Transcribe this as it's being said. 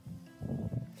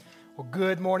Well,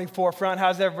 good morning, Forefront.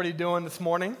 How's everybody doing this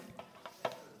morning?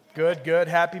 Good, good.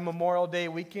 Happy Memorial Day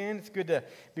weekend. It's good to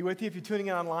be with you. If you're tuning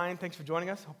in online, thanks for joining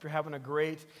us. Hope you're having a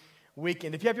great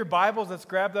weekend. If you have your Bibles, let's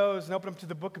grab those and open them to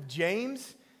the book of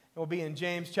James. And we'll be in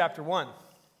James chapter 1.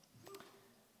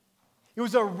 It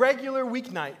was a regular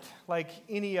weeknight, like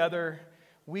any other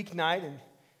weeknight, and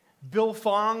Bill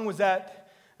Fong was at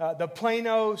the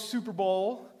Plano Super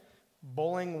Bowl,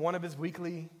 bowling one of his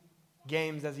weekly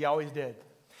games as he always did.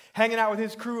 Hanging out with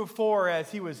his crew of four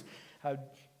as he was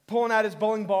pulling out his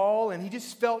bowling ball, and he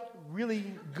just felt really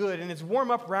good. In his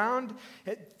warm-up round,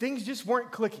 things just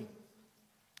weren't clicking.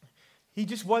 He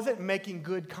just wasn't making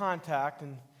good contact,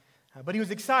 but he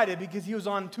was excited because he was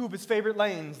on two of his favorite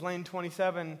lanes, lane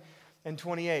 27 and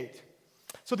 28.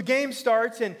 So the game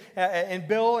starts, and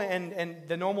Bill and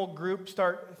the normal group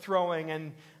start throwing,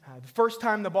 and the first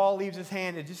time the ball leaves his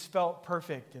hand, it just felt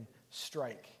perfect, and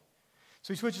strike.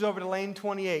 So he switches over to lane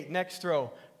 28. Next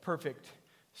throw, perfect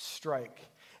strike.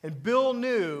 And Bill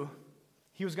knew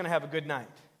he was going to have a good night.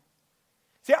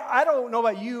 See, I don't know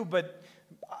about you, but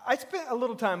I spent a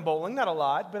little time bowling, not a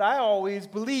lot, but I always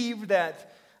believed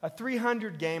that a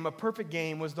 300 game, a perfect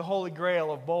game, was the holy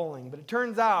grail of bowling. But it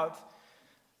turns out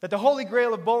that the holy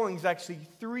grail of bowling is actually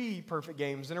 3 perfect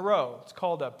games in a row. It's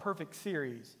called a perfect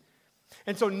series.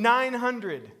 And so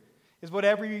 900 is what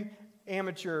every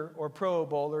amateur or pro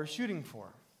bowler is shooting for.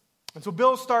 And so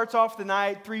Bill starts off the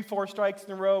night, 3-4 strikes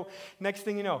in a row. Next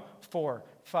thing you know, 4,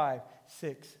 5,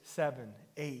 6, 7,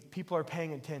 8. People are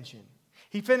paying attention.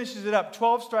 He finishes it up,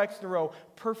 12 strikes in a row,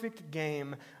 perfect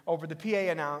game. Over the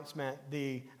PA announcement,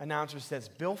 the announcer says,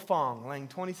 Bill Fong, laying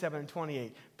 27 and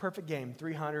 28, perfect game,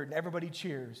 300, and everybody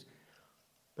cheers.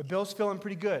 But Bill's feeling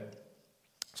pretty good.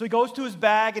 So he goes to his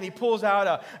bag and he pulls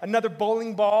out another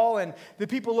bowling ball, and the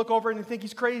people look over and think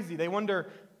he's crazy. They wonder,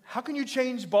 how can you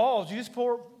change balls? You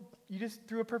just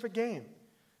threw a perfect game.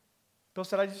 Bill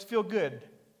said, I just feel good.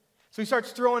 So he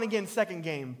starts throwing again, second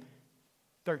game,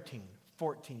 13,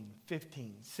 14,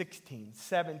 15, 16,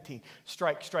 17,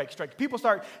 strike, strike, strike. People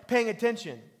start paying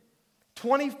attention.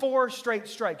 24 straight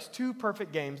strikes, 2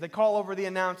 perfect games. They call over the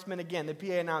announcement again. The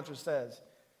PA announcer says,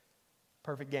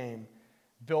 perfect game,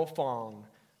 Bill Fong,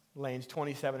 lanes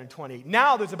 27 and 28.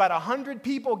 Now there's about 100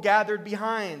 people gathered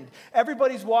behind.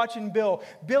 Everybody's watching Bill.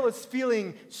 Bill is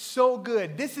feeling so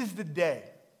good. This is the day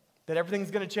that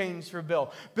everything's going to change for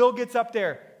Bill. Bill gets up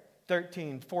there,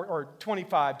 13, 4, or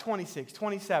 25, 26,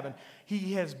 27.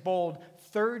 He has bowled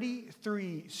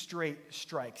 33 straight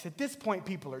strikes. At this point,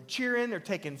 people are cheering. They're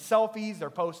taking selfies. They're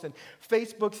posting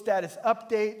Facebook status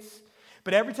updates.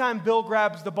 But every time Bill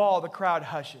grabs the ball, the crowd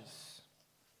hushes.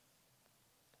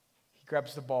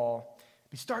 Grabs the ball.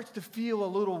 He starts to feel a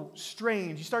little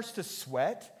strange. He starts to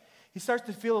sweat. He starts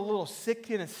to feel a little sick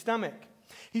in his stomach.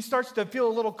 He starts to feel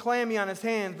a little clammy on his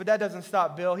hands, but that doesn't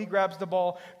stop Bill. He grabs the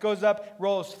ball, goes up,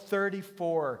 rolls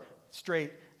 34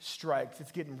 straight strikes.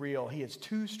 It's getting real. He is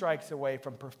 2 strikes away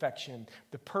from perfection.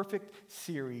 The perfect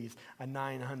series, a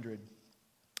 900.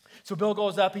 So Bill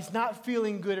goes up. He's not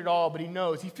feeling good at all, but he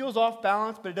knows. He feels off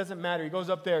balance, but it doesn't matter. He goes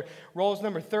up there, rolls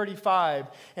number 35,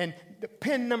 and the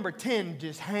pin number 10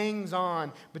 just hangs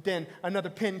on, but then another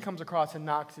pin comes across and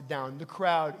knocks it down. The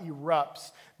crowd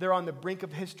erupts. They're on the brink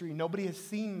of history. Nobody has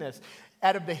seen this.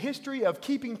 Out of the history of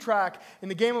keeping track in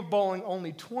the game of bowling,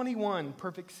 only 21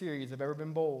 perfect series have ever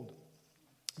been bowled.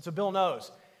 And so Bill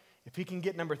knows if he can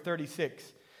get number 36,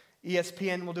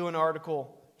 ESPN will do an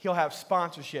article. He'll have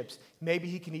sponsorships. Maybe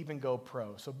he can even go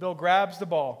pro. So Bill grabs the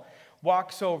ball,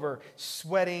 walks over,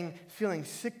 sweating, feeling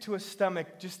sick to his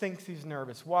stomach, just thinks he's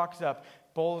nervous, walks up,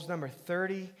 bowls number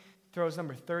 30, throws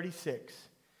number 36,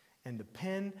 and the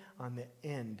pin on the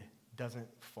end doesn't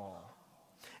fall.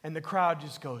 And the crowd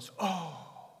just goes, oh,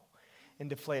 and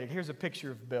deflated. Here's a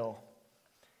picture of Bill.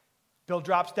 Bill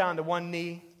drops down to one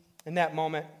knee in that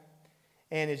moment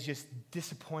and is just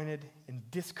disappointed and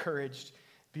discouraged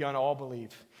beyond all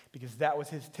belief, because that was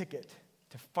his ticket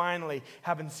to finally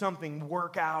having something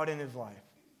work out in his life.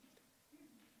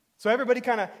 So everybody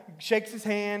kind of shakes his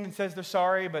hand and says they're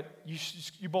sorry, but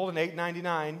you bowled an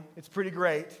 899. It's pretty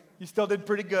great. You still did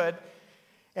pretty good.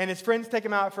 And his friends take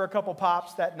him out for a couple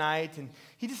pops that night, and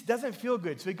he just doesn't feel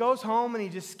good. So he goes home, and he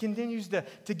just continues to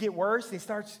get worse. And he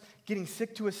starts getting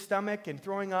sick to his stomach and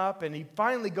throwing up, and he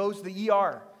finally goes to the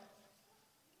ER.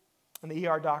 And the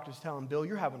ER doctors tell him, Bill,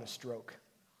 you're having a stroke.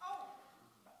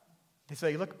 So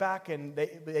you look back and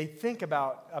they think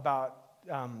about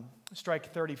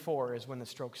strike 34 is when the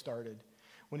stroke started,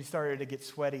 when he started to get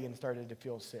sweaty and started to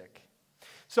feel sick.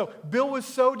 So Bill was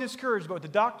so discouraged, but what the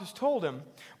doctors told him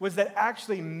was that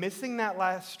actually missing that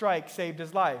last strike saved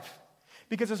his life,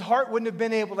 because his heart wouldn't have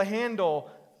been able to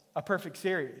handle a perfect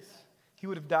series. He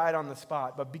would have died on the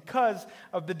spot. But because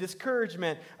of the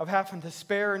discouragement of having to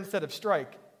spare instead of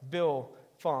strike, Bill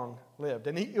Fong lived.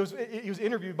 And he was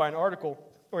interviewed in an article,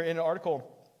 and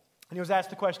he was asked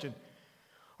the question,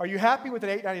 are you happy with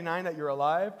an $8.99 that you're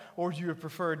alive, or would you have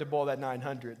preferred to bowl that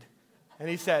 900? And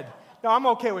he said, no, I'm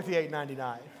okay with the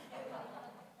 $8.99.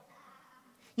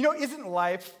 Isn't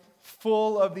life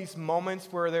full of these moments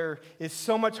where there is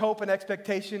so much hope and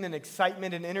expectation and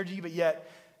excitement and energy, but yet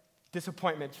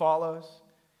disappointment follows?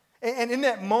 And in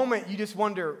that moment, you just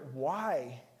wonder,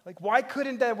 why? Like, why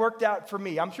couldn't that have worked out for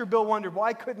me? I'm sure Bill wondered,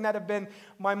 why couldn't that have been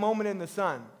my moment in the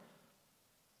sun?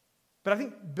 But I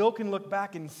think Bill can look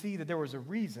back and see that there was a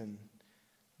reason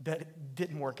that it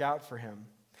didn't work out for him.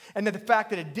 And that the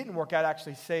fact that it didn't work out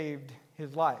actually saved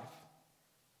his life.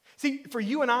 See, for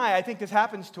you and I think this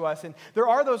happens to us. And there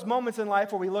are those moments in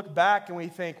life where we look back and we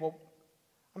think, well,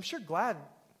 I'm sure glad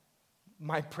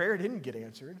my prayer didn't get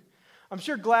answered. I'm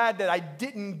sure glad that I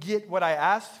didn't get what I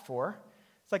asked for.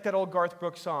 It's like that old Garth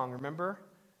Brooks song, remember?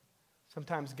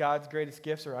 Sometimes God's greatest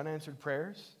gifts are unanswered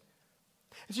prayers.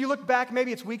 As you look back,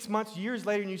 maybe it's weeks, months, years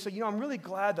later, and you say, I'm really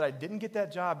glad that I didn't get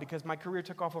that job because my career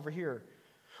took off over here.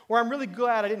 Or I'm really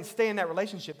glad I didn't stay in that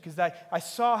relationship because I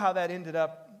saw how that ended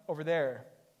up over there.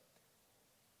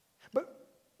 But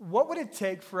what would it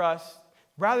take for us,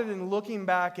 rather than looking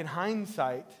back in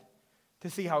hindsight to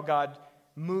see how God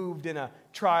moved in a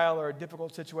trial or a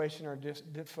difficult situation or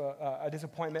a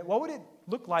disappointment, what would it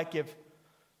look like if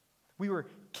we were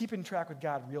keeping track with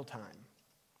God real time?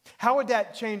 How would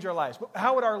that change our lives?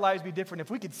 How would our lives be different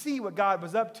if we could see what God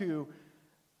was up to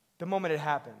the moment it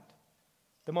happened?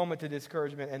 The moment the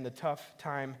discouragement and the tough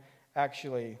time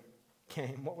actually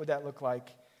came. What would that look like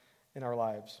in our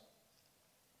lives?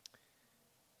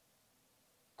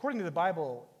 According to the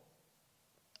Bible,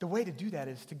 the way to do that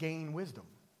is to gain wisdom.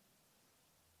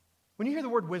 When you hear the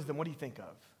word wisdom, what do you think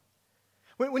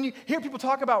of? When you hear people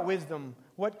talk about wisdom,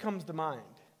 what comes to mind?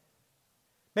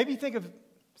 Maybe you think of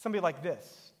somebody like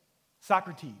this,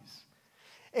 Socrates.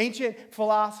 Ancient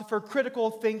philosopher, critical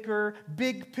thinker,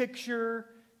 big picture.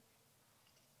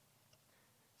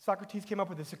 Socrates came up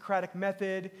with the Socratic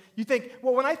method. You think,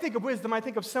 well, when I think of wisdom, I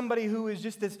think of somebody who is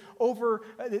just this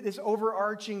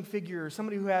overarching figure,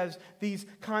 somebody who has these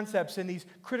concepts and these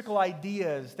critical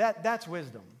ideas. That's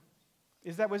wisdom.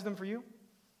 Is that wisdom for you?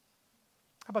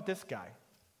 How about this guy?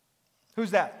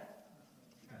 Who's that?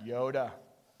 Yoda.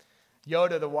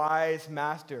 Yoda, the wise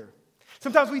master.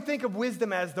 Sometimes we think of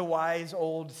wisdom as the wise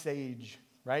old sage,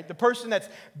 right? The person that's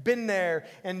been there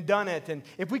and done it. And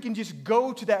if we can just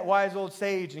go to that wise old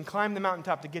sage and climb the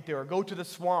mountaintop to get there, or go to the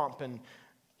swamp and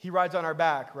he rides on our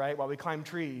back, right, while we climb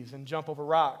trees and jump over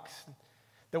rocks.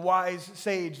 The wise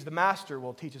sage, the master,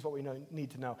 will teach us what we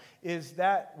need to know. Is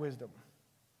that wisdom?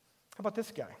 How about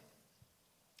this guy?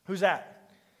 Who's that?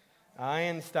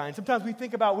 Einstein. Sometimes we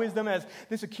think about wisdom as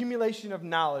this accumulation of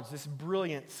knowledge, this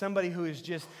brilliance, somebody who is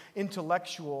just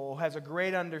intellectual, has a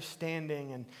great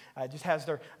understanding, and just has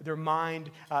their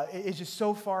mind is just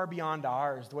so far beyond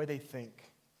ours, the way they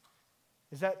think.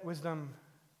 Is that wisdom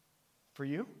for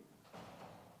you?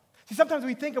 See, sometimes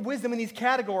we think of wisdom in these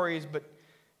categories, but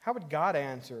how would God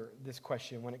answer this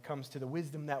question when it comes to the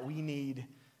wisdom that we need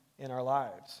in our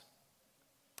lives?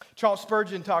 Charles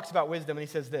Spurgeon talks about wisdom, and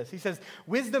he says this. He says,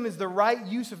 wisdom is the right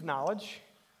use of knowledge.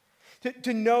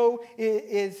 To know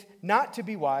is not to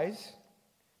be wise.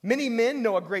 Many men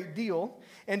know a great deal,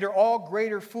 and are all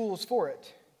greater fools for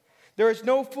it. There is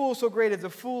no fool so great as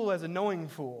a knowing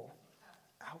fool.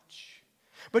 Ouch.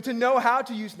 But to know how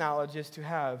to use knowledge is to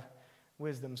have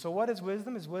wisdom. So what is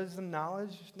wisdom? Is wisdom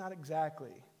knowledge? Not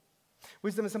exactly.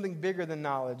 Wisdom is something bigger than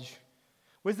knowledge.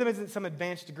 Wisdom isn't some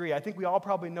advanced degree. I think we all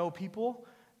probably know people,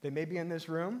 they may be in this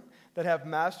room, that have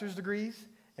master's degrees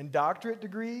and doctorate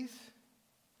degrees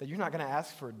that you're not going to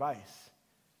ask for advice,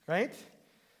 right?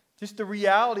 Just the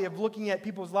reality of looking at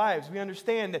people's lives. We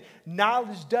understand that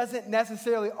knowledge doesn't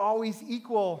necessarily always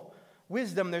equal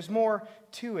wisdom. There's more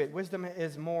to it. Wisdom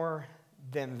is more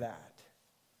than that.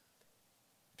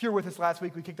 If you were with us last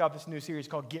week, we kicked off this new series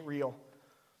called Get Real.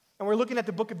 And we're looking at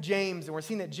the book of James, and we're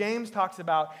seeing that James talks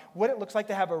about what it looks like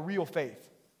to have a real faith.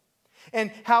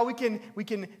 And how we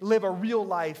can live a real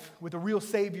life with a real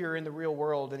Savior in the real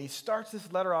world. And he starts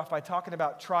this letter off by talking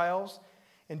about trials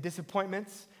and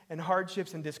disappointments and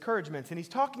hardships and discouragements. And he's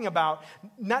talking about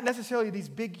not necessarily these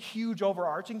big, huge,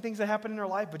 overarching things that happen in our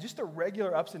life, but just the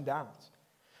regular ups and downs,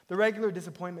 the regular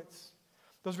disappointments,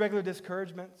 those regular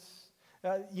discouragements.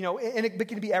 And it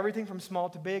can be everything from small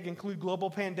to big, include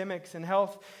global pandemics and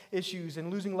health issues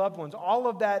and losing loved ones. All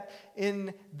of that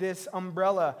in this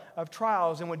umbrella of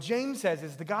trials. And what James says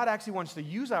is that God actually wants to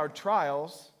use our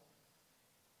trials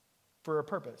for a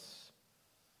purpose.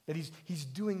 That he's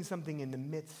doing something in the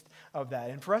midst of that.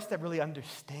 And for us to really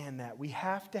understand that, we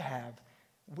have to have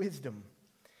wisdom.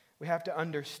 We have to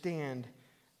understand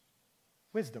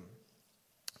wisdom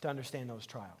to understand those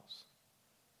trials.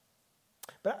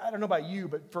 But I don't know about you,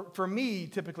 but for me,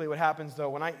 typically what happens, though,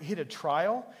 when I hit a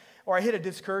trial or I hit a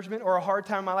discouragement or a hard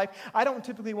time in my life, I don't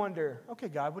typically wonder, okay,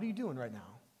 God, what are you doing right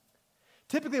now?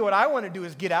 Typically what I want to do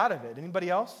is get out of it. Anybody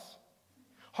else?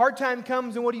 Hard time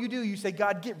comes, and what do? You say,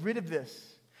 God, get rid of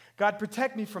this. God,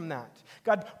 protect me from that.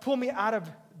 God, pull me out of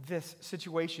this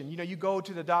situation. You know, you go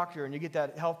to the doctor and you get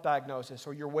that health diagnosis,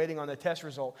 or you're waiting on the test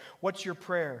result. What's your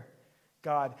prayer?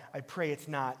 God, I pray it's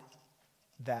not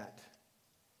that.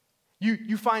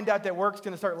 You find out that work's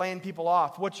going to start laying people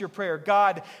off. What's your prayer?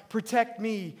 God, protect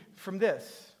me from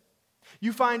this.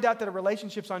 You find out that a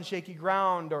relationship's on shaky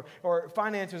ground, or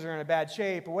finances are in a bad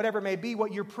shape, or whatever it may be.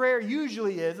 What your prayer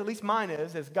usually is, at least mine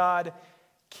is God,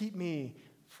 keep me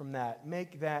from that.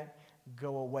 Make that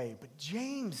go away. But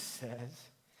James says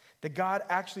that God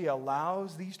actually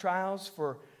allows these trials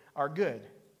for our good.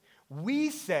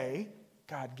 We say,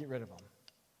 God, get rid of them.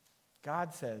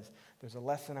 God says, there's a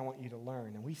lesson I want you to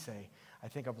learn. And we say, I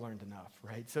think I've learned enough,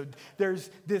 right? So there's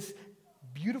this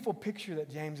beautiful picture that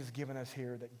James has given us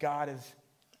here, that God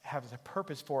has a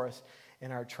purpose for us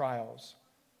in our trials.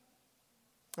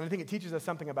 And I think it teaches us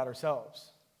something about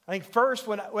ourselves. I think first,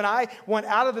 when I went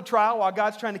out of the trial while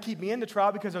God's trying to keep me in the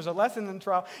trial, because there's a lesson in the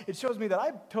trial, it shows me that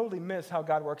I totally miss how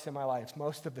God works in my life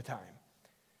most of the time.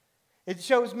 It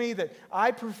shows me that I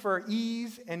prefer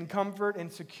ease and comfort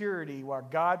and security, while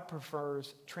God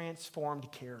prefers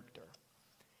transformed character.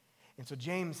 And so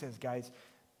James says, guys,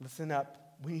 listen up.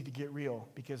 We need to get real,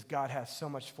 because God has so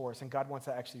much for us, and God wants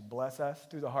to actually bless us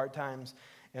through the hard times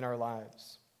in our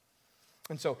lives.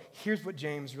 And so here's what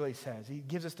James really says. He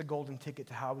gives us the golden ticket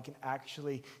to how we can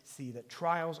actually see that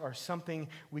trials are something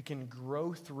we can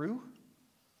grow through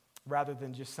rather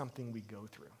than just something we go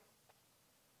through.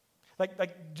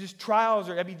 Like just trials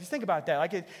are, just think about that.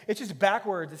 Like it's just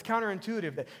backwards. It's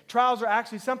counterintuitive that trials are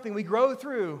actually something we grow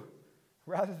through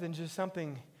rather than just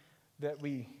something that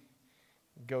we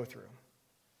go through.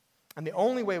 And the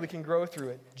only way we can grow through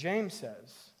it, James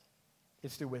says,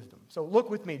 is through wisdom. So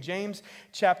look with me. James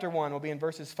chapter 1 will be in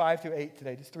verses 5 through 8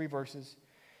 today, just 3 verses.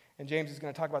 And James is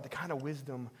going to talk about the kind of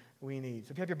wisdom we need.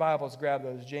 So if you have your Bibles, grab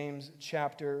those. James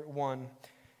chapter 1. And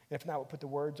if not, we'll put the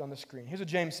words on the screen. Here's what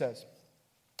James says.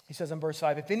 He says in verse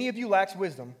 5, if any of you lacks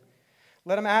wisdom,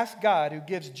 let him ask God, who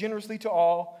gives generously to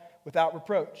all without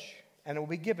reproach, and it will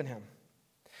be given him.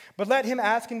 But let him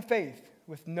ask in faith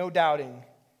with no doubting.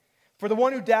 For the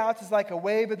one who doubts is like a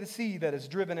wave of the sea that is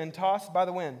driven and tossed by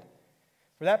the wind.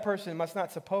 For that person must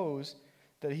not suppose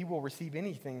that he will receive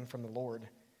anything from the Lord.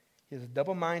 He is a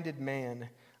double-minded man,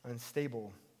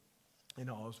 unstable in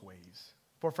all his ways.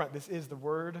 Forefront, this is the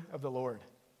word of the Lord.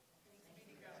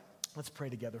 Let's pray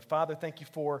together. Father, thank you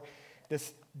for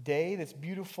this day, this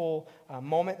beautiful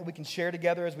moment that we can share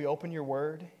together as we open your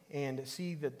word and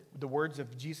see the words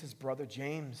of Jesus' brother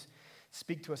James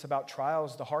speak to us about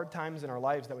trials, the hard times in our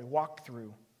lives that we walk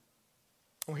through.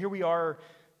 Well, here we are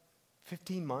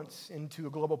 15 months into a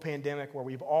global pandemic where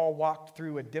we've all walked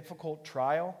through a difficult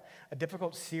trial, a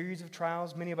difficult series of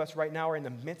trials. Many of us right now are in the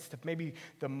midst of maybe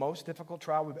the most difficult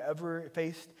trial we've ever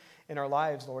faced in our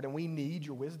lives, Lord, and we need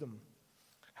your wisdom.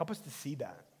 Help us to see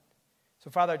that. So,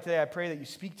 Father, today I pray that you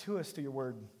speak to us through your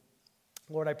word.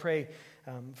 Lord, I pray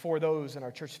for those in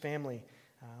our church family,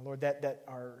 Lord, that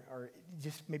are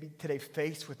just maybe today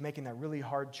faced with making that really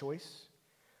hard choice,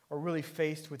 or really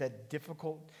faced with that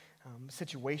difficult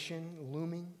situation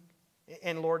looming.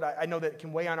 And Lord, I know that it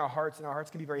can weigh on our hearts, and our hearts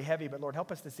can be very heavy, but Lord,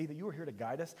 help us to see that you are here to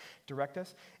guide us, direct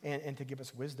us, and to give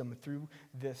us wisdom through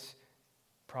this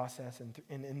process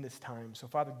and in this time. So,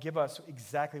 Father, give us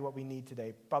exactly what we need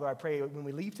today. Father, I pray when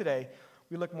we leave today,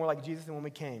 we look more like Jesus than when we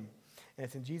came. And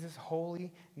it's in Jesus'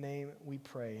 holy name we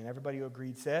pray. And everybody who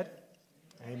agreed said,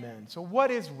 Amen. So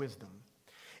what is wisdom?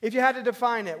 If you had to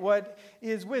define it, what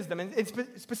is wisdom? And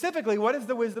specifically, what is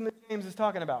the wisdom that James is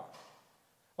talking about?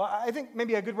 Well, I think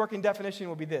maybe a good working definition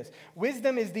would be this.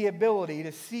 Wisdom is the ability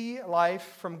to see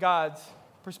life from God's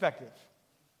perspective.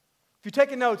 If you're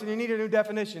taking notes and you need a new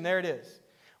definition, there it is.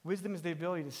 Wisdom is the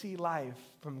ability to see life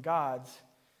from God's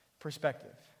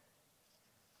perspective.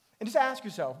 And just ask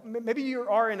yourself, maybe you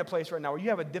are in a place right now where you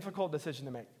have a difficult decision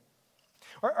to make.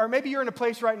 Or maybe you're in a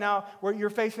place right now where you're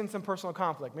facing some personal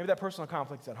conflict. Maybe that personal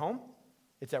conflict is at home,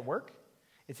 it's at work,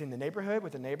 it's in the neighborhood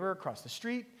with a neighbor across the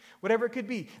street, whatever it could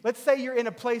be. Let's say you're in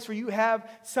a place where you have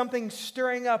something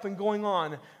stirring up and going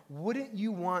on. Wouldn't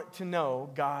you want to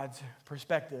know God's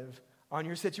perspective on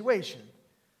your situation?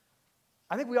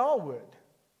 I think we all would.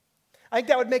 I think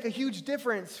that would make a huge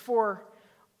difference for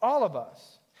all of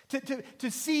us. To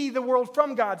see the world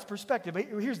from God's perspective. But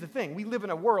here's the thing. We live in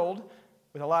a world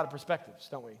with a lot of perspectives,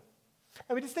 don't we?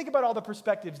 I mean, just think about all the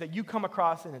perspectives that you come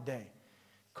across in a day.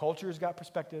 Culture's got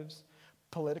perspectives,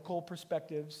 political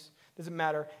perspectives. Doesn't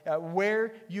matter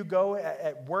where you go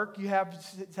at work, you have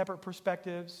separate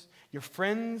perspectives. Your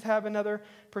friends have another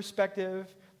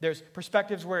perspective. There's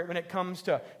perspectives when it comes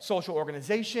to social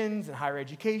organizations and higher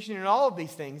education and all of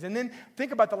these things. And then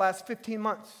think about the last 15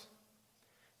 months.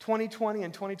 2020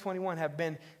 and 2021 have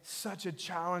been such a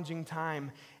challenging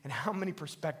time. And how many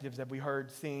perspectives have we heard,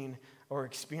 seen, or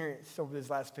experienced over these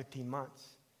last 15 months?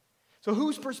 So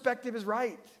whose perspective is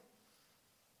right?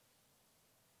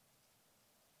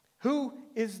 Who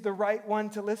is the right one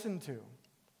to listen to?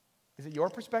 Is it your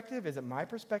perspective? Is it my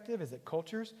perspective? Is it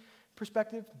culture's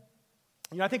perspective?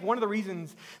 You know, I think one of the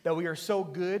reasons that we are so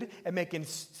good at making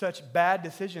such bad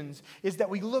decisions is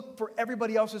that we look for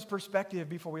everybody else's perspective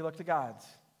before we look to God's.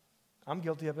 I'm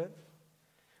guilty of it.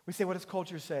 We say, what does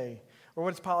culture say? Or what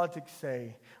does politics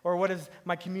say? Or what does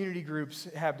my community groups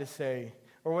have to say?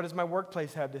 Or what does my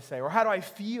workplace have to say? Or how do I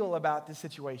feel about this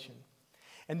situation?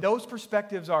 And those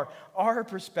perspectives are our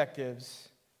perspectives.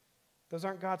 Those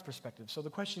aren't God's perspectives. So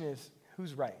the question is,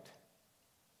 who's right?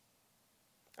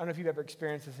 I don't know if you've ever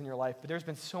experienced this in your life, but there's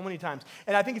been so many times,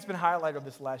 and I think it's been highlighted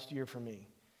this last year for me.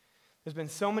 There's been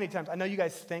so many times. I know you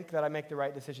guys think that I make the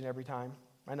right decision every time.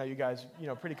 I know you guys,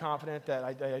 pretty confident that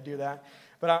I do that.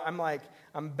 But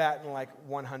I'm batting like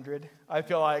 100. I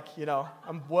feel like,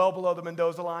 I'm well below the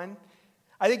Mendoza line.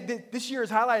 I think that this year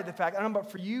has highlighted the fact, I don't know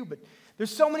about for you, but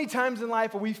there's so many times in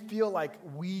life where we feel like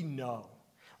we know.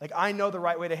 Like, I know the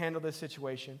right way to handle this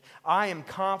situation. I am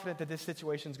confident that this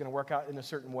situation is going to work out in a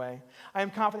certain way. I am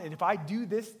confident that if I do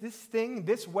this thing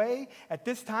this way, at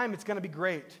this time, it's going to be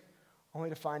great. Only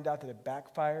to find out that it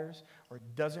backfires or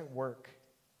it doesn't work.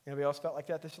 Anybody else felt like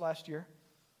that this last year?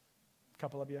 A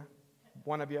couple of you?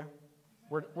 One of you?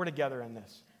 We're together in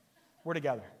this. We're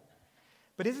together.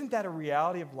 But isn't that a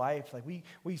reality of life? Like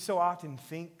we so often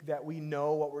think that we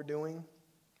know what we're doing,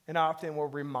 and often we're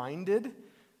reminded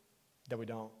that we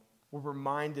don't. We're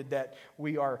reminded that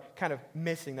we are kind of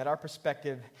missing, that our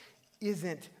perspective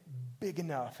isn't big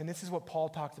enough. And this is what Paul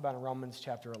talks about in Romans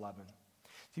chapter 11.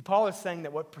 See, Paul is saying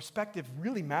that what perspective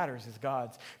really matters is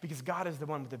God's, because God is the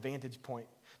one with the vantage point.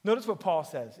 Notice what Paul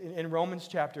says in Romans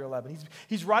chapter 11.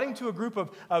 He's writing to a group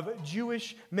of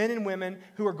Jewish men and women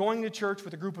who are going to church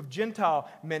with a group of Gentile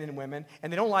men and women,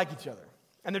 and they don't like each other.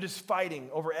 And they're just fighting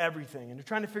over everything, and they're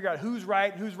trying to figure out who's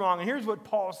right and who's wrong. And here's what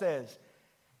Paul says.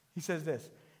 He says this: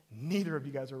 neither of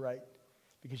you guys are right,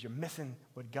 because you're missing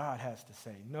what God has to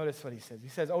say. Notice what he says. He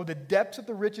says, oh, the depths of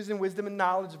the riches and wisdom and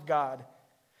knowledge of God.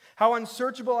 How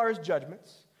unsearchable are his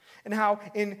judgments, and how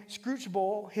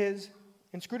inscrutable his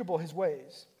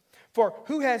ways. For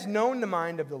who has known the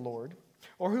mind of the Lord,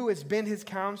 or who has been his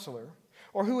counselor,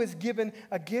 or who has given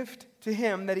a gift to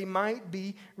him that he might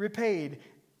be repaid?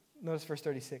 Notice verse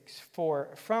 36. For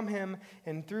from him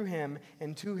and through him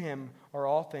and to him are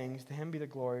all things. To him be the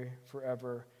glory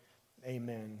forever.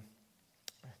 Amen.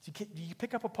 Do you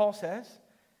pick up what Paul says?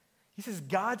 He says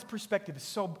God's perspective is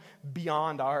so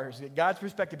beyond ours. God's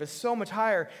perspective is so much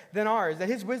higher than ours. That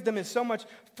his wisdom is so much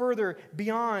further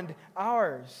beyond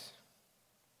ours.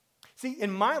 See,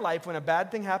 in my life, when a bad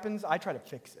thing happens, I try to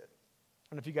fix it. I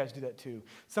don't know if you guys do that too.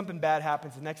 Something bad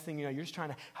happens, the next thing you know, you're just trying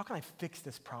to, how can I fix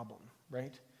this problem,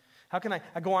 right? How can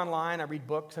I go online, I read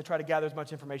books, I try to gather as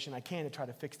much information as I can to try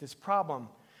to fix this problem.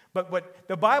 But what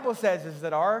the Bible says is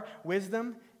that our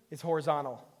wisdom is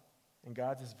horizontal and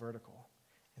God's is vertical.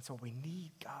 And so we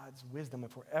need God's wisdom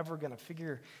if we're ever going to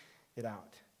figure it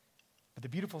out. But the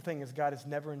beautiful thing is God is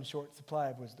never in short supply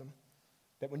of wisdom.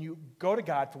 That when you go to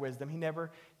God for wisdom, you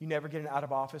never get an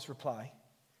out-of-office reply.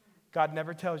 God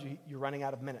never tells you you're running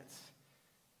out of minutes.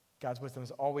 God's wisdom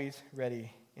is always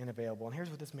ready and available. And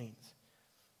here's what this means.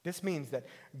 This means that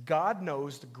God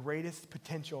knows the greatest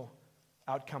potential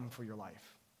outcome for your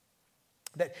life.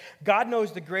 That God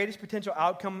knows the greatest potential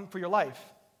outcome for your life.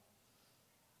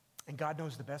 And God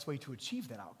knows the best way to achieve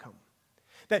that outcome.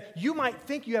 That you might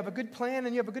think you have a good plan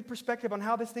and you have a good perspective on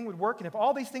how this thing would work, and if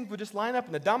all these things would just line up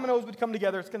and the dominoes would come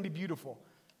together, it's going to be beautiful.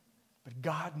 But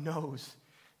God knows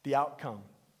the outcome,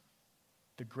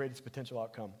 the greatest potential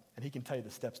outcome, and he can tell you the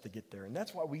steps to get there. And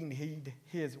that's why we need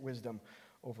his wisdom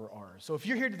over ours. So if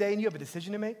you're here today and you have a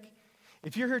decision to make,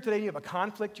 if you're here today and you have a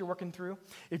conflict you're working through,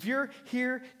 if you're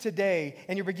here today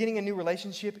and you're beginning a new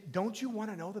relationship, don't you want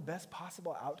to know the best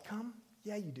possible outcome?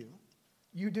 Yeah, you do.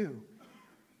 You do.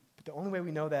 But the only way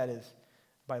we know that is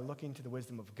by looking to the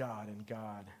wisdom of God and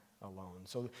God alone.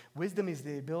 So wisdom is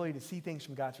the ability to see things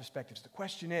from God's perspective. So the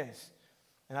question is,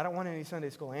 And I don't want any Sunday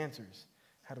school answers.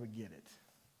 How do we get it?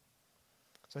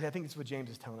 So I think that's what James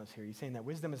is telling us here. He's saying that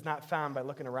wisdom is not found by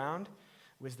looking around.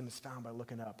 Wisdom is found by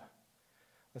looking up.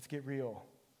 Let's get real.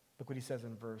 Look what he says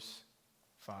in verse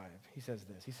 5. He says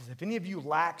this. He says, if any of you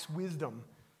lacks wisdom,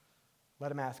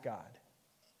 let him ask God.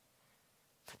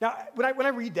 Now, when I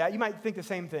read that, you might think the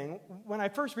same thing. When I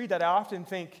first read that, I often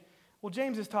think, well,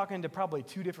 James is talking to probably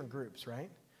two different groups, right?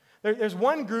 There's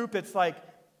one group that's like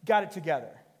got it together,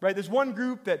 right? There's one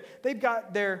group that they've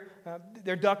got their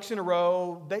ducks in a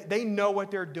row. They know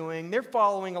what they're doing. They're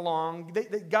following along.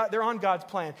 They're on God's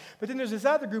plan. But then there's this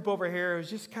other group over here who's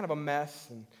just kind of a mess,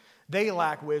 and they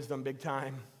lack wisdom big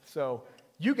time. So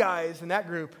you guys in that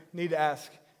group need to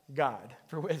ask God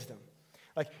for wisdom.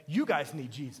 Like, you guys need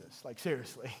Jesus, like,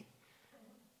 seriously.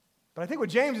 But I think what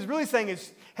James is really saying is,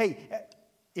 hey,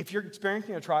 if you're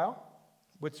experiencing a trial,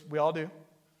 which we all do,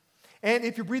 and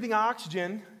if you're breathing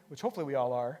oxygen, which hopefully we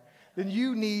all are, then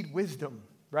you need wisdom,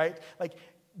 right? Like,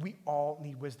 we all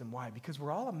need wisdom. Why? Because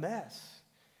we're all a mess.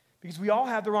 Because we all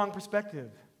have the wrong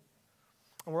perspective.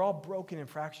 And we're all broken and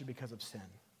fractured because of sin.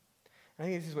 And I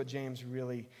think this is what James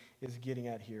really is getting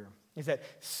at here, is that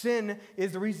sin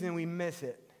is the reason we miss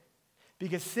it.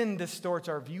 Because sin distorts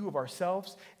our view of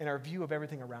ourselves and our view of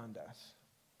everything around us.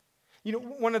 You know,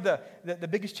 one of the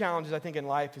biggest challenges I think in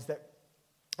life is that,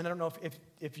 and I don't know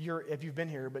if you've been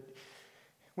here, but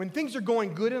when things are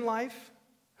going good in life,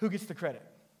 who gets the credit?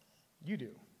 You do,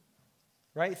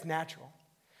 right? It's natural.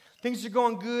 Things are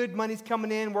going good, money's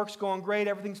coming in, work's going great,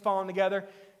 everything's falling together.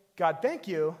 God, thank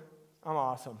you. I'm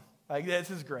awesome. Like, this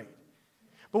is great.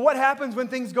 But what happens when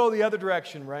things go the other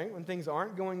direction, right? When things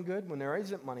aren't going good, when there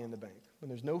isn't money in the bank, when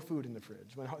there's no food in the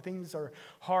fridge, when things are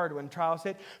hard, when trials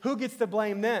hit, who gets the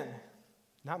blame then?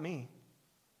 Not me.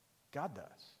 God does.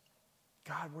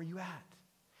 God, where you at?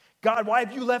 God, why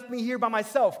have you left me here by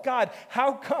myself? God,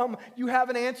 how come you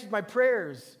haven't answered my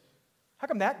prayers? How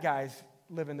come that guy's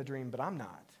living the dream, but I'm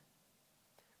not?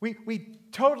 We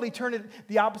totally turn it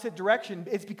the opposite direction.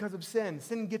 It's because of sin.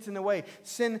 Sin gets in the way.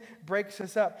 Sin breaks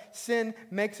us up. Sin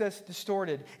makes us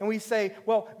distorted. And we say,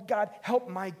 well, God, help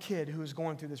my kid who is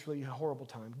going through this really horrible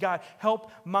time. God,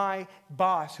 help my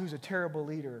boss who's a terrible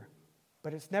leader.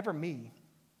 But it's never me.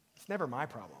 It's never my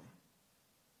problem.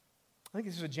 I think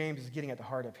this is what James is getting at the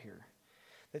heart of here,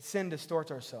 that sin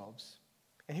distorts ourselves.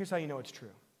 And here's how you know it's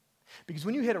true. Because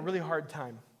when you hit a really hard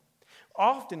time,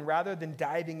 often, rather than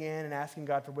diving in and asking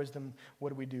God for wisdom,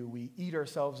 what do? We eat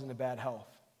ourselves into bad health.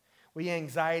 We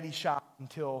anxiety shop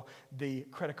until the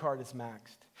credit card is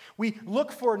maxed. We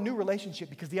look for a new relationship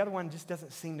because the other one just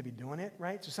doesn't seem to be doing it,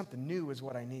 right? So something new is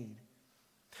what I need.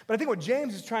 But I think what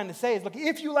James is trying to say is, look,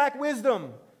 if you lack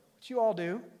wisdom, which you all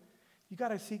do, you got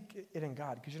to seek it in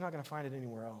God because you're not going to find it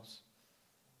anywhere else.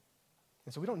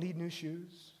 And so we don't need new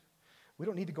shoes. We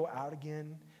don't need to go out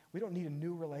again. We don't need a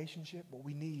new relationship. What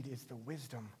we need is the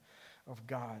wisdom of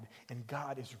God. And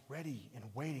God is ready and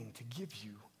waiting to give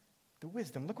you the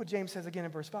wisdom. Look what James says again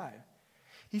in verse 5.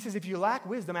 He says, if you lack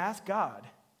wisdom, ask God.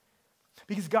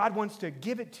 Because God wants to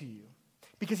give it to you.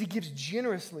 Because he gives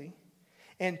generously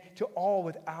and to all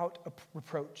without a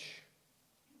reproach.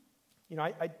 You know,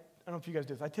 I don't know if you guys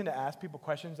do this. I tend to ask people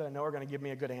questions that I know are going to give me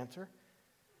a good answer.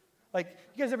 Like,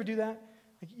 you guys ever do that?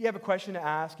 Like, you have a question to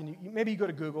ask, and maybe you go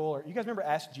to Google, or you guys remember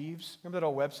Ask Jeeves? Remember that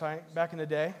old website back in the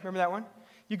day? Remember that one?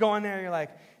 You go in there, and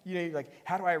you're like,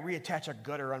 how do I reattach a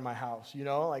gutter on my house? You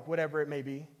know, like whatever it may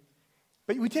be.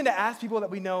 But we tend to ask people that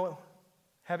we know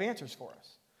have answers for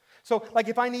us. So, like,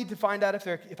 if I need to find out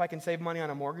if I can save money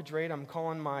on a mortgage rate, I'm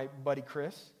calling my buddy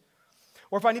Chris.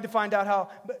 Or if I need to find out how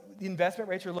the investment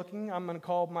rates are looking, I'm going to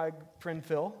call my friend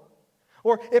Phil.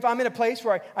 Or if I'm in a place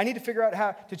where I need to figure out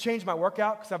how to change my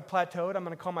workout because I've plateaued, I'm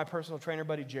going to call my personal trainer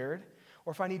buddy Jared.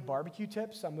 Or if I need barbecue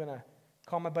tips, I'm going to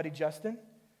call my buddy Justin.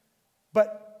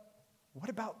 But what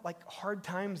about like hard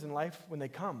times in life when they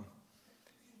come?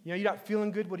 You know, you're not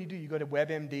feeling good, what do? You go to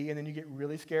WebMD and then you get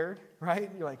really scared, right?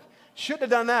 You're like, shouldn't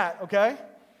have done that, okay?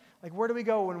 Like, where do we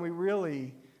go when we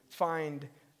really find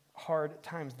hard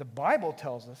times? The Bible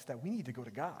tells us that we need to go to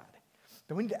God,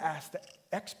 that we need to ask the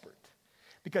expert.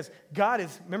 Because God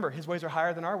is, remember, his ways are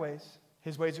higher than our ways.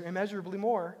 His ways are immeasurably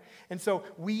more. And so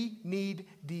we need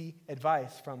the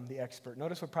advice from the expert.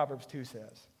 Notice what Proverbs 2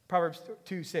 says. Proverbs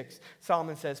 2:6,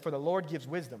 Solomon says, for the Lord gives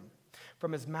wisdom.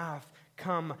 From his mouth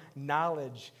come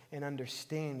knowledge and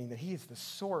understanding, that he is the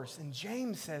source. And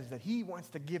James says that he wants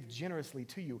to give generously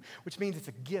to you, which means it's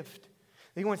a gift.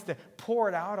 He wants to pour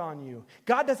it out on you.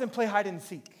 God doesn't play hide and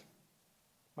seek.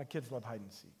 My kids love hide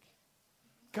and seek.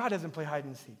 God doesn't play hide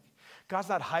and seek. God's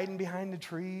not hiding behind the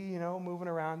tree, you know, moving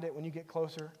around it when you get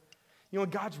closer. You know, when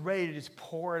God's ready to just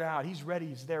pour it out, he's ready,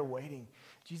 he's there waiting.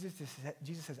 Jesus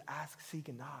says, ask, seek,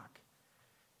 and knock.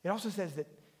 It also says that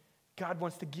God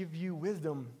wants to give you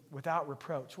wisdom without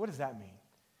reproach. What does that mean?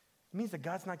 It means that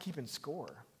God's not keeping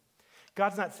score.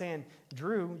 God's not saying,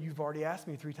 Drew, you've already asked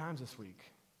me 3 times this week.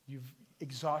 You've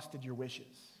exhausted your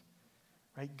wishes.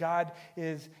 Right? God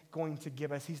is going to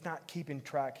give us. He's not keeping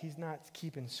track. He's not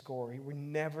keeping score. We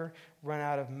never run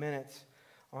out of minutes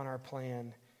on our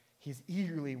plan. He's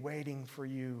eagerly waiting for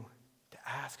you to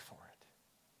ask for it.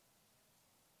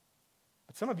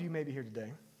 But some of you may be here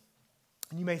today,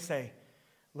 and you may say,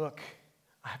 look,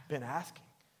 I've been asking.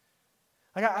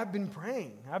 I've been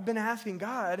praying. I've been asking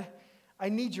God, I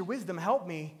need your wisdom, help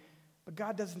me, but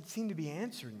God doesn't seem to be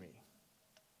answering me.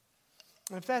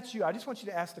 And if that's you, I just want you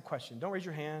to ask the question. Don't raise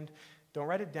your hand. Don't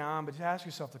write it down, but just ask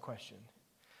yourself the question.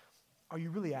 Are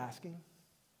you really asking?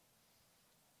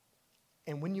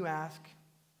 And when you ask,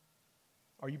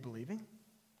 are you believing?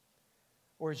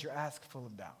 Or is your ask full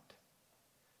of doubt?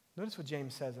 Notice what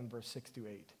James says in verse 6 through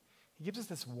 8. He gives us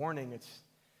this warning. It's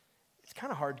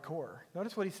kind of hardcore.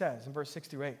 Notice what he says in verse 6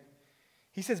 through 8.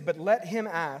 He says, but let him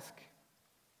ask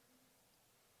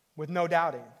with no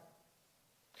doubting.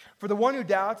 For the one who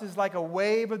doubts is like a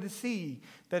wave of the sea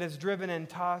that is driven and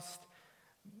tossed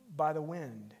by the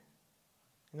wind.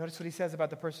 And notice what he says about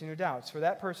the person who doubts. For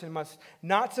that person must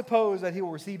not suppose that he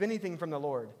will receive anything from the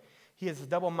Lord. He is a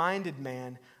double-minded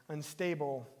man,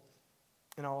 unstable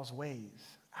in all his ways.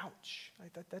 Ouch.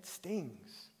 That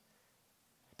stings.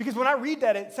 Because when I read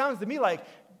that, it sounds to me like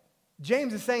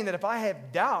James is saying that if I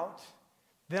have doubt,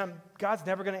 then God's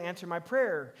never going to answer my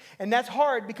prayer. And that's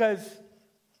hard because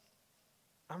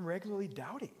I'm regularly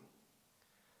doubting.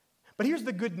 But here's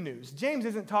the good news. James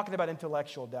isn't talking about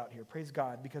intellectual doubt here. Praise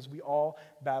God, because we all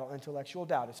battle intellectual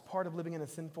doubt. It's part of living in a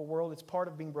sinful world. It's part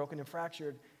of being broken and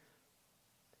fractured.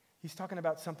 He's talking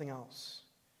about something else.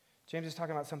 James is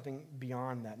talking about something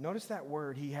beyond that. Notice that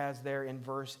word he has there in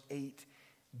verse 8,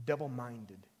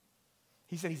 double-minded.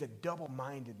 He said he's a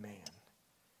double-minded man.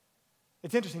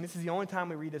 It's interesting. This is the only time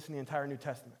we read this in the entire New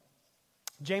Testament.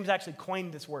 James actually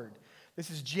coined this word. This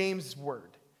is James'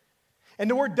 word. And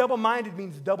the word double-minded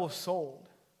means double-souled.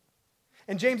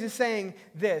 And James is saying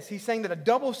this. He's saying that a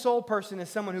double-souled person is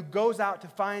someone who goes out to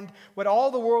find what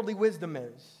all the worldly wisdom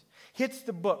is, hits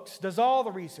the books, does all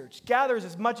the research, gathers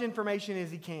as much information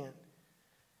as he can.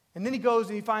 And then he goes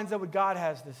and he finds out what God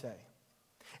has to say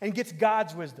and gets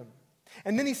God's wisdom.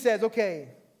 And then he says, okay,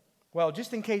 well,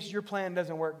 just in case your plan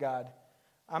doesn't work, God,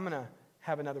 I'm going to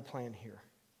have another plan here.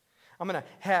 I'm going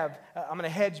to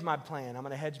hedge my plan. I'm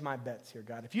going to hedge my bets here,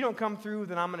 God. If you don't come through,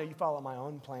 then I'm going to follow my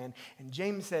own plan. And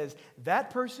James says that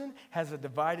person has a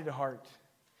divided heart.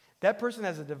 That person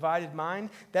has a divided mind.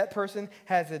 That person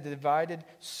has a divided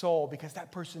soul because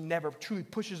that person never truly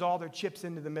pushes all their chips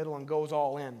into the middle and goes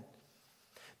all in.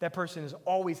 That person is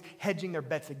always hedging their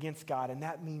bets against God, and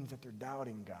that means that they're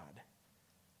doubting God.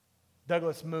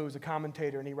 Douglas Moo is a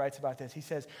commentator, and he writes about this. He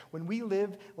says, when we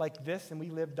live like this and we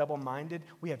live double-minded,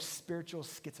 we have spiritual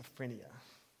schizophrenia.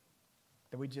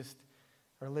 That we just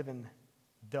are living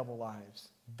double lives,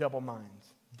 double minds,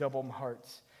 double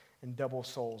hearts, and double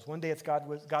souls. One day it's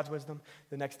God's wisdom,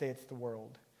 the next day it's the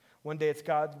world. One day it's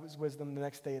God's wisdom, the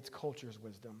next day it's culture's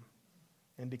wisdom.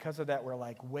 And because of that, we're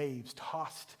like waves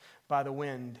tossed by the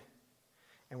wind,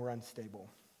 and we're unstable.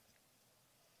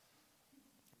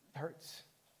 It hurts.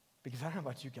 Because I don't know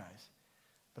about you guys,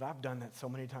 but I've done that so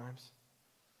many times.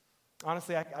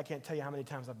 Honestly, I can't tell you how many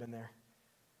times I've been there.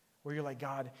 Where you're like,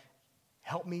 God,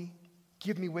 help me,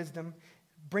 give me wisdom,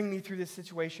 bring me through this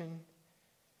situation.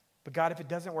 But God, if it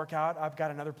doesn't work out, I've got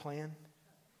another plan.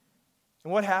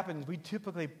 And what happens? We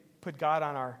typically put God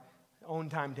on our own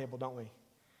timetable, don't we?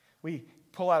 We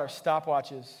pull out our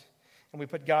stopwatches and we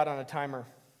put God on a timer.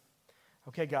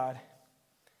 Okay, God,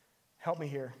 help me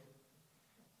here.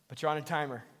 But you're on a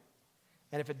timer.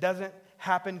 And if it doesn't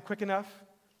happen quick enough,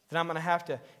 then I'm going to have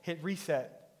to hit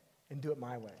reset and do it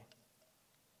my way.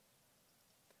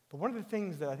 But one of the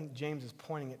things that I think James is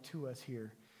pointing it to us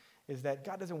here is that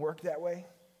God doesn't work that way.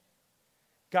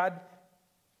 God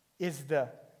is the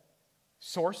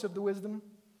source of the wisdom.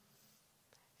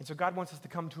 And so God wants us to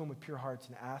come to him with pure hearts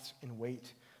and ask and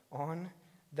wait on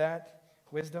that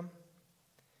wisdom.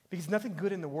 Because nothing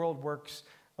good in the world works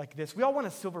like this. We all want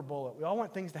a silver bullet. We all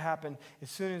want things to happen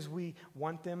as soon as we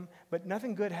want them, but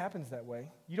nothing good happens that way.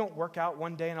 You don't work out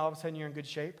one day and all of a sudden you're in good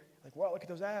shape. Like, wow, look at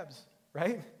those abs,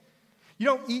 right? You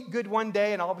don't eat good one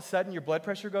day and all of a sudden your blood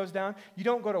pressure goes down. You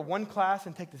don't go to one class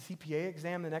and take the CPA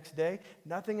exam the next day.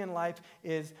 Nothing in life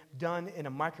is done in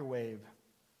a microwave.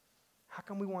 How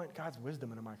come we want God's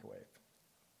wisdom in a microwave?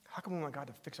 How come we want God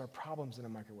to fix our problems in a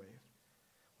microwave?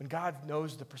 When God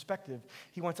knows the perspective,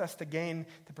 he wants us to gain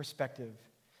the perspective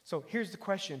So here's the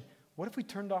question. What if we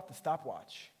turned off the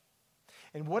stopwatch?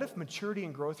 And what if maturity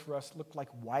and growth for us looked like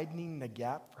widening the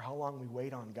gap for how long we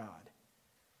wait on God?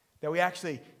 That we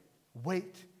actually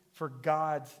wait for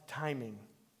God's timing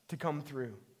to come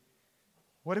through.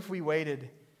 What if we waited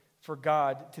for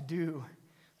God to do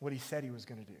what he said he was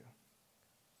going to do?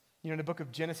 You know, in the book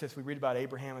of Genesis, we read about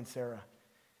Abraham and Sarah.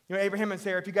 You know, Abraham and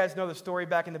Sarah, if you guys know the story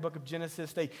back in the book of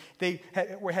Genesis, they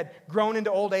had grown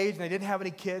into old age and they didn't have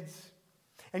any kids.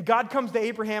 And God comes to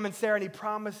Abraham and Sarah and he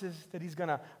promises that he's going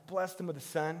to bless them with a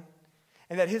son.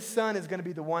 And that his son is going to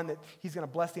be the one that he's going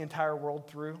to bless the entire world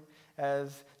through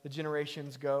as the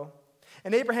generations go.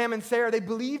 And Abraham and Sarah, they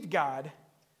believed God.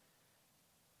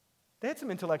 They had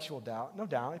some intellectual doubt, no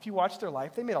doubt. If you watch their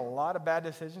life, they made a lot of bad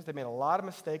decisions. They made a lot of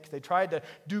mistakes. They tried to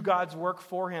do God's work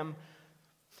for him.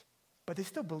 But they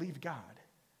still believed God.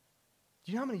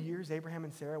 Do you know how many years Abraham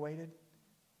and Sarah waited?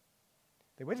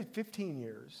 They waited 15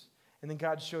 years. And then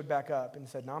God showed back up and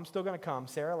said, no, I'm still going to come.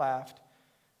 Sarah laughed.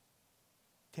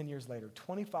 10 years later,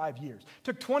 25 years. It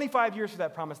took 25 years for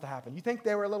that promise to happen. You think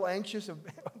they were a little anxious,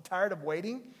 tired of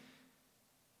waiting?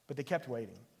 But they kept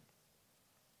waiting.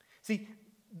 See,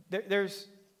 there's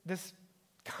this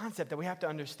concept that we have to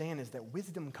understand is that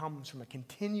wisdom comes from a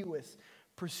continuous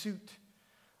pursuit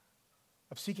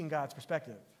of seeking God's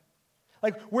perspective.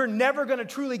 Like, we're never going to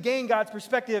truly gain God's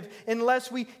perspective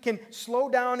unless we can slow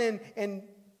down and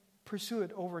pursue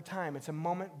it over time. It's a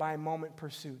moment-by-moment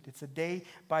pursuit. It's a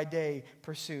day-by-day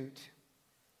pursuit.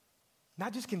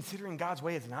 Not just considering God's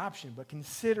way as an option, but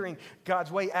considering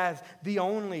God's way as the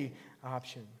only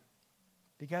option.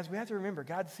 Because we have to remember,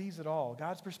 God sees it all.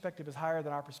 God's perspective is higher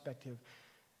than our perspective.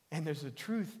 And there's a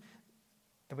truth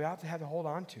that we have to hold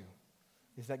on to,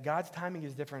 is that God's timing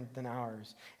is different than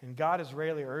ours. And God is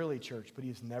rarely early, church, but he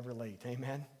is never late.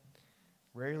 Amen?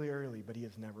 Rarely early, but he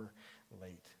is never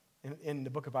late. In the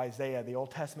book of Isaiah, the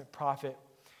Old Testament prophet,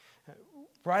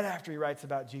 right after he writes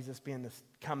about Jesus being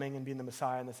coming and being the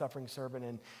Messiah and the suffering servant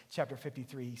in chapter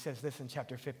 53, he says this in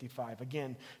chapter 55.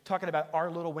 Again, talking about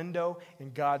our little window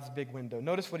and God's big window.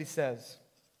 Notice what he says.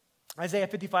 Isaiah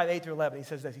 55, 8 through 11, he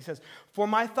says this. He says, for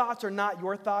my thoughts are not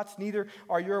your thoughts, neither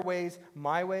are your ways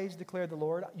my ways, declared the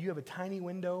Lord. You have a tiny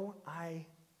window, I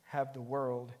have the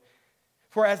world.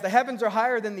 For as the heavens are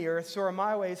higher than the earth, so are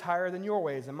my ways higher than your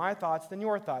ways, and my thoughts than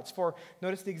your thoughts. For,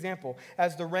 notice the example,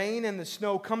 as the rain and the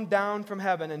snow come down from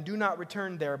heaven and do not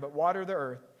return there, but water the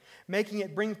earth, making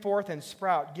it bring forth and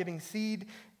sprout, giving seed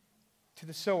to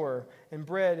the sower and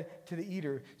bread to the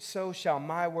eater, so shall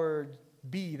my word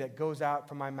be that goes out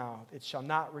from my mouth. It shall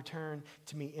not return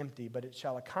to me empty, but it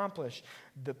shall accomplish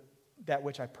that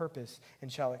which I purpose, and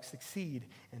shall succeed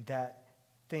in that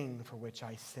thing for which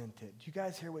I sent it. Do you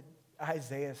guys hear what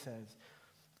Isaiah says?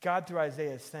 God through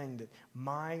Isaiah is saying that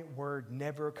my word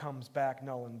never comes back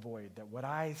null and void, that what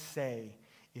I say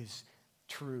is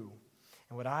true,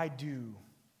 and what I do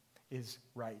is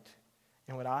right,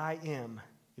 and what I am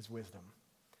is wisdom.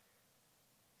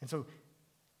 And so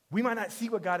we might not see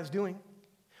what God is doing.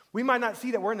 We might not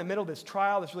see that we're in the middle of this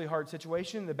trial, this really hard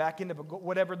situation, the back end of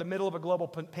the middle of a global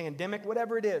pandemic,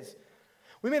 whatever it is.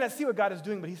 We may not see what God is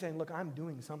doing, but he's saying, look, I'm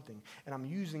doing something, and I'm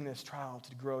using this trial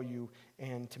to grow you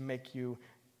and to make you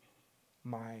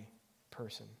my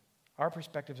person. Our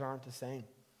perspectives aren't the same.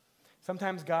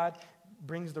 Sometimes God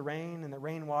brings the rain, and the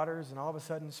rain waters, and all of a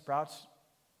sudden sprouts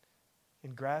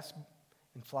and grass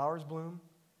and flowers bloom.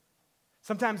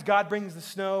 Sometimes God brings the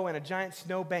snow, and a giant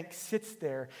snowbank sits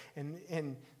there, and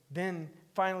then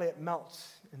finally it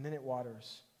melts, and then it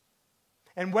waters.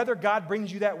 And whether God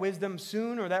brings you that wisdom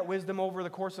soon or that wisdom over the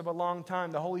course of a long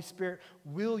time, the Holy Spirit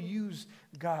will use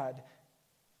God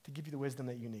to give you the wisdom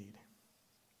that you need.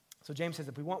 So James says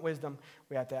if we want wisdom,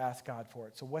 we have to ask God for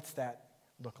it. So what's that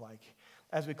look like?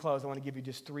 As we close, I want to give you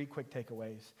just 3 quick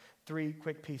takeaways, 3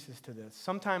 quick pieces to this.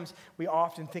 Sometimes we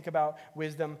often think about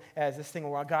wisdom as this thing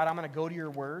where, God, I'm going to go to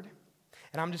your word,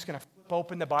 and I'm just going to flip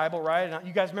open the Bible, right? And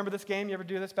you guys remember this game? You ever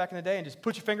do this back in the day? And just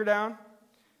put your finger down?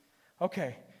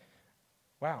 Okay.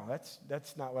 Wow,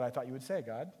 that's not what I thought you would say,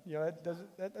 God. You know,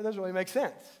 that doesn't really make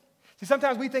sense. See,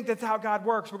 sometimes we think that's how God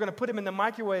works. We're going to put him in the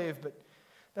microwave, but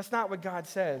that's not what God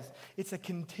says. It's a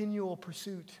continual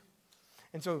pursuit.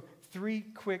 And so 3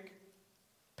 quick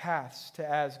paths to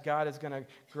as God is going to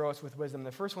grow us with wisdom.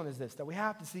 The first one is this, that we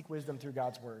have to seek wisdom through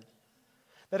God's word.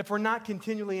 That if we're not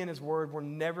continually in his word, we're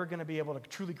never going to be able to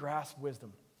truly grasp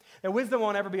wisdom. That wisdom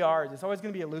won't ever be ours. It's always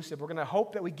going to be elusive. We're going to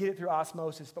hope that we get it through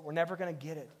osmosis, but we're never going to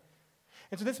get it.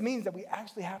 And so this means that we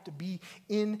actually have to be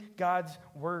in God's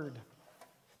word.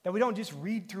 That we don't just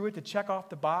read through it to check off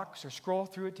the box or scroll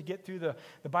through it to get through the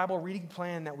Bible reading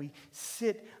plan, that we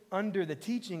sit under the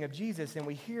teaching of Jesus and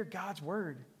we hear God's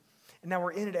word. And now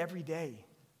we're in it every day.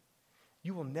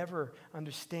 You will never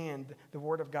understand the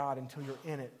Word of God until you're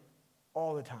in it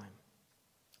all the time.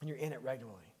 And you're in it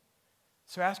regularly.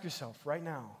 So ask yourself right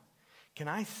now, can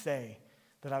I say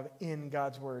that I'm in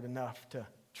God's Word enough to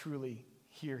truly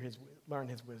learn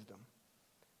His wisdom?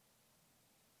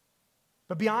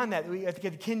 But beyond that, we have to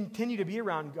continue to be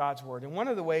around God's Word. And one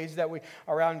of the ways that we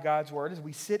are around God's Word is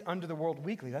we sit under the Word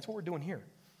weekly. That's what we're doing here.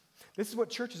 This is what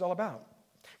church is all about.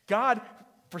 God,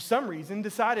 for some reason,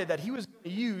 decided that He was going to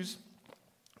use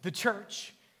the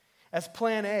church as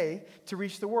plan A to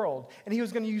reach the world. And He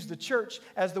was going to use the church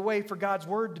as the way for God's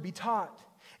Word to be taught.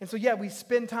 And so, yeah, we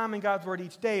spend time in God's Word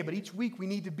each day, but each week we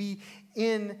need to be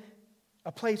in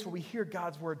a place where we hear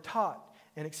God's Word taught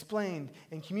and explained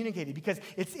and communicated, because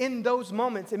it's in those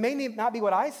moments, it may not be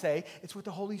what I say, it's what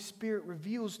the Holy Spirit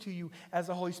reveals to you as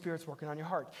the Holy Spirit's working on your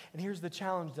heart. And here's the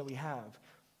challenge that we have.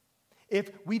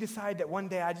 If we decide that one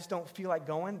day I just don't feel like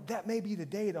going, that may be the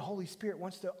day the Holy Spirit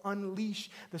wants to unleash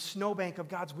the snowbank of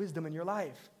God's wisdom in your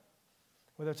life.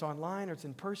 Whether it's online or it's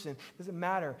in person, it doesn't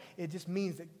matter. It just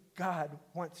means that God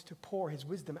wants to pour His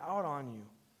wisdom out on you.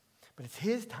 But it's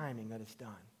His timing that it's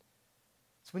done.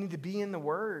 So we need to be in the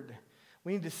Word.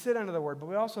 We need to sit under the Word, but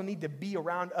we also need to be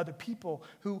around other people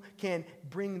who can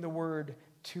bring the Word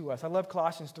to us. I love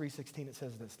Colossians 3:16. It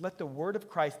says this: "Let the word of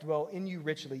Christ dwell in you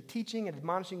richly, teaching and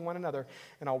admonishing one another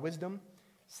in all wisdom,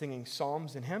 singing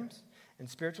psalms and hymns and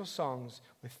spiritual songs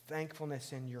with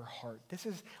thankfulness in your heart." This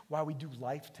is why we do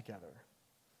life together.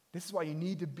 This is why you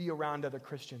need to be around other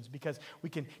Christians, because we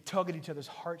can tug at each other's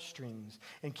heartstrings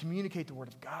and communicate the Word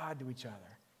of God to each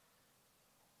other.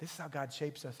 This is how God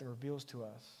shapes us and reveals to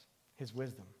us His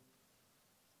wisdom.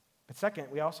 But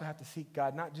second, we also have to seek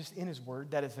God not just in His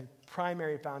Word, that is the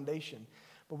primary foundation,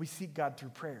 but we seek God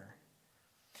through prayer.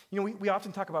 You know, we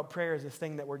often talk about prayer as this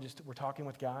thing that we're talking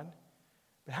with God.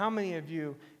 But how many of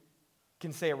you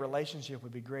can say a relationship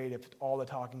would be great if all the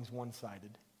talking is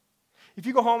one-sided? If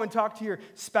you go home and talk to your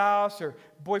spouse or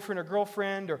boyfriend or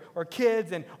girlfriend or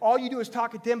kids, and all you do is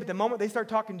talk at them, but the moment they start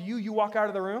talking to you, you walk out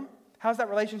of the room, how's that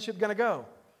relationship going to go?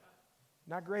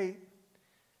 Not great.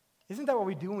 Isn't that what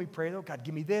we do when we pray, though? God,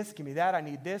 give me this, give me that, I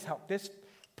need this, help this,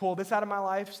 pull this out of my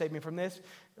life, save me from this.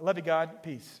 Love you, God.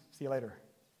 Peace. See you later.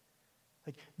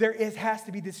 Like, has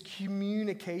to be this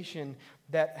communication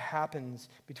that happens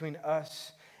between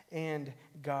us and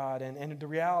God. And the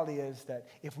reality is that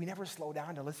if we never slow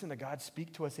down to listen to God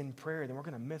speak to us in prayer, then we're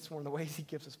going to miss one of the ways He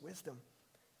gives us wisdom.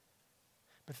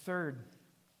 But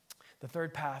the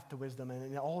third path to wisdom,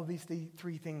 and all of these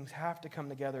three things have to come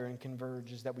together and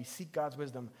converge, is that we seek God's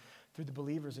wisdom through the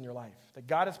believers in your life. That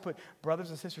God has put brothers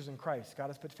and sisters in Christ. God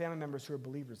has put family members who are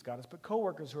believers. God has put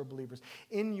coworkers who are believers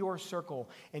in your circle,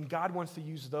 and God wants to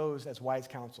use those as wise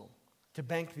counsel to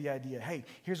bank the idea. Hey,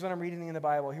 here's what I'm reading in the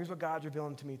Bible. Here's what God's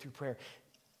revealing to me through prayer.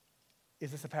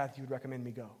 Is this a path you would recommend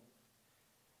me go?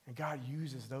 And God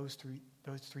uses those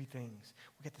three things.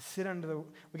 We got to sit under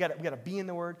we got to be in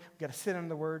the Word, we got to sit under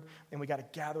the Word, and we got to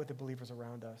gather with the believers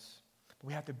around us. But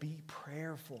we have to be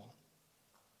prayerful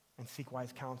and seek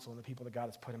wise counsel in the people that God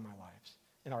has put in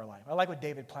our life. I like what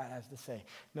David Platt has to say.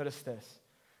 Notice this.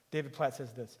 David Platt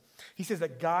says this. He says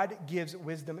that God gives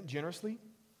wisdom generously,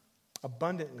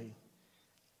 abundantly,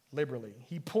 liberally.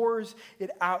 He pours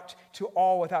it out to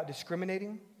all without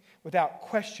discriminating, without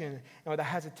question, and without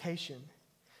hesitation.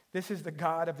 This is the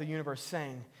God of the universe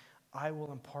saying, I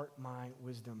will impart my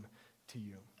wisdom to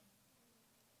you.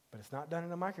 But it's not done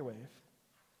in a microwave.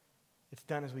 It's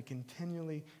done as we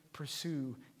continually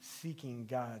pursue seeking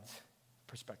God's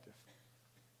perspective.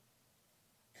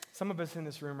 Some of us in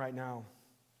this room right now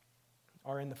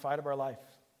are in the fight of our life.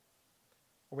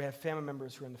 Or we have family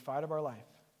members who are in the fight of our life.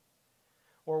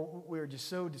 Or we're just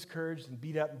so discouraged and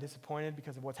beat up and disappointed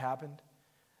because of what's happened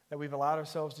that we've allowed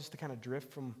ourselves just to kind of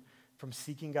drift from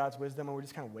seeking God's wisdom, and we're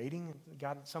just kind of waiting.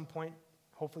 God, at some point,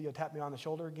 hopefully you'll tap me on the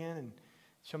shoulder again and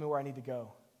show me where I need to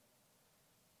go.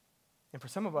 And for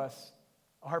some of us,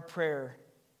 our prayer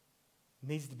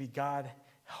needs to be, God,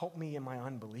 help me in my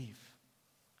unbelief.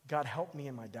 God, help me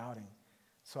in my doubting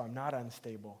so I'm not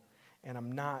unstable and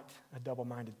I'm not a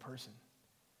double-minded person.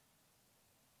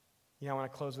 You know, I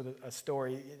want to close with a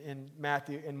story in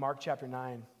Mark chapter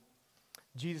 9.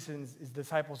 Jesus and his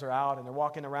disciples are out, and they're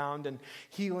walking around and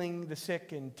healing the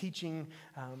sick and teaching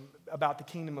about the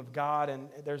kingdom of God. And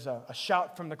there's a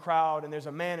shout from the crowd, and there's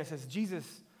a man that says, Jesus,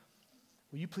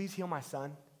 will you please heal my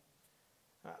son?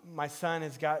 My son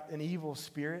has got an evil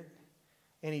spirit,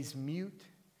 and he's mute.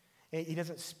 And he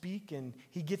doesn't speak, and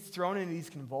he gets thrown into these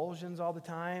convulsions all the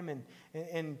time.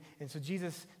 And so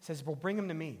Jesus says, well, bring him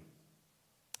to me.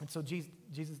 And so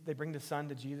they bring the son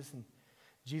to Jesus, and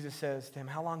Jesus says to him,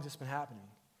 how long has this been happening?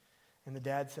 And the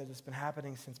dad says, it's been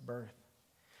happening since birth.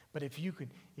 But if you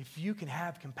can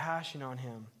have compassion on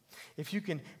him, if you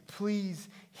can please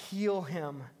heal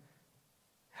him,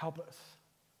 help us.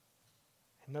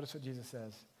 And notice what Jesus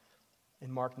says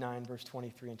in Mark 9, verse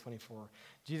 23 and 24.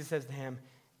 Jesus says to him,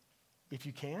 if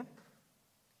you can,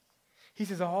 he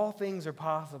says, all things are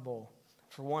possible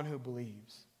for one who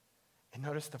believes. And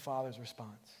notice the father's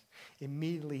response.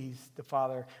 Immediately, the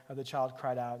father of the child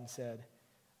cried out and said,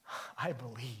 I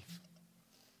believe.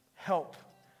 Help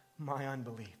my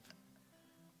unbelief.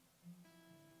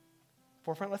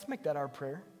 Forefront, let's make that our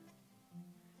prayer.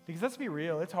 Because let's be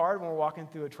real, it's hard when we're walking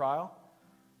through a trial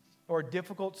or a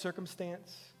difficult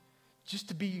circumstance. Just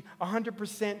to be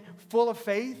 100% full of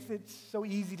faith, it's so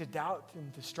easy to doubt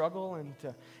and to struggle and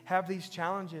to have these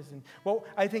challenges. And what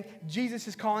I think Jesus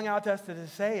is calling out to us to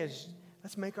say is,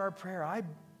 let's make our prayer, I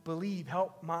believe,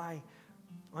 help my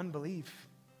unbelief.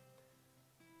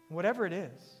 Whatever it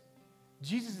is,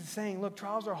 Jesus is saying, look,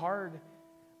 trials are hard,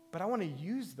 but I want to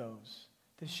use those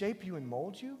to shape you and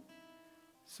mold you.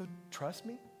 So trust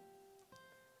me.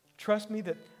 Trust me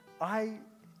that I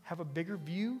have a bigger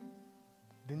view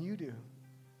than you do.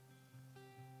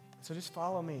 So just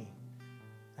follow me,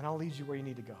 and I'll lead you where you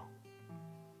need to go.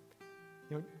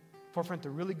 You know, forefront, the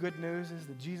really good news is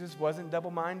that Jesus wasn't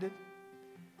double-minded,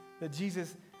 that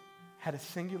Jesus had a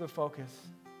singular focus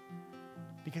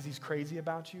because he's crazy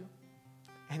about you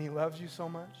and he loves you so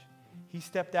much. He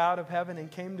stepped out of heaven and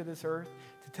came to this earth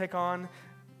to take on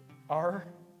our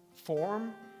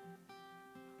form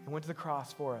and went to the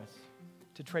cross for us,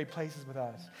 to trade places with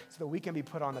us so that we can be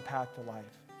put on the path to life.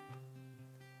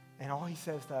 And all he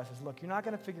says to us is, look, you're not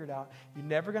going to figure it out. You're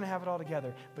never going to have it all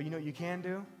together. But you know what you can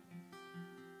do?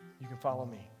 You can follow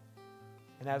me.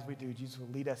 And as we do, Jesus will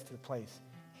lead us to the place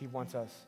he wants us